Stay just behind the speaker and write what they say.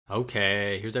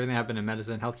Okay, here's everything that happened in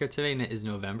medicine and healthcare today, and it is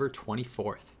November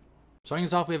 24th. Starting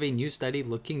us off, we have a new study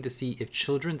looking to see if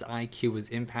children's IQ was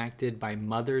impacted by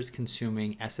mothers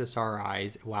consuming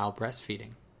SSRIs while breastfeeding.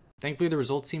 Thankfully, the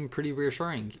results seem pretty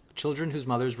reassuring. Children whose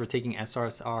mothers were taking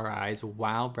SSRIs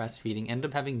while breastfeeding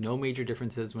ended up having no major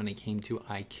differences when it came to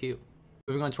IQ.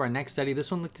 Moving on to our next study,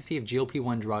 this one looked to see if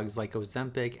GLP-1 drugs like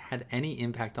Ozempic had any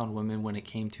impact on women when it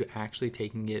came to actually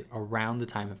taking it around the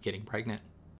time of getting pregnant.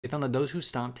 They found that those who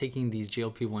stopped taking these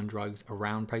GLP-1 drugs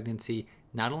around pregnancy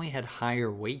not only had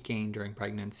higher weight gain during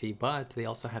pregnancy, but they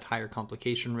also had higher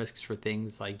complication risks for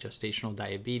things like gestational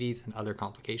diabetes and other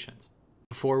complications.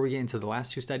 Before we get into the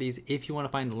last two studies, if you want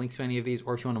to find the links to any of these,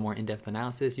 or if you want a more in-depth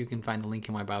analysis, you can find the link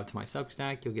in my bio to my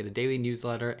Substack. You'll get a daily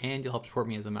newsletter, and you'll help support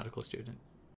me as a medical student.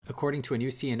 According to a new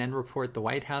CNN report, the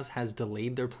White House has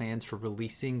delayed their plans for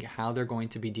releasing how they're going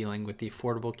to be dealing with the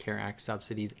Affordable Care Act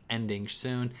subsidies ending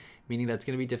soon, meaning that it's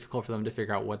going to be difficult for them to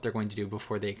figure out what they're going to do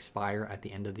before they expire at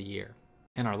the end of the year.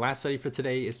 And our last study for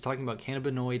today is talking about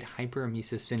cannabinoid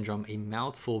hyperemesis syndrome, a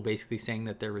mouthful basically saying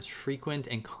that there is frequent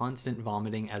and constant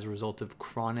vomiting as a result of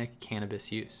chronic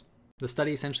cannabis use. The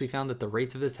study essentially found that the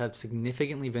rates of this have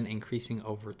significantly been increasing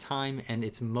over time, and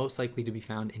it's most likely to be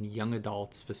found in young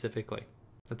adults specifically.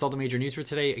 That's all the major news for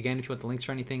today. Again, if you want the links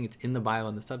for anything, it's in the bio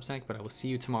on the Substack, but I will see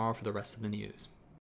you tomorrow for the rest of the news.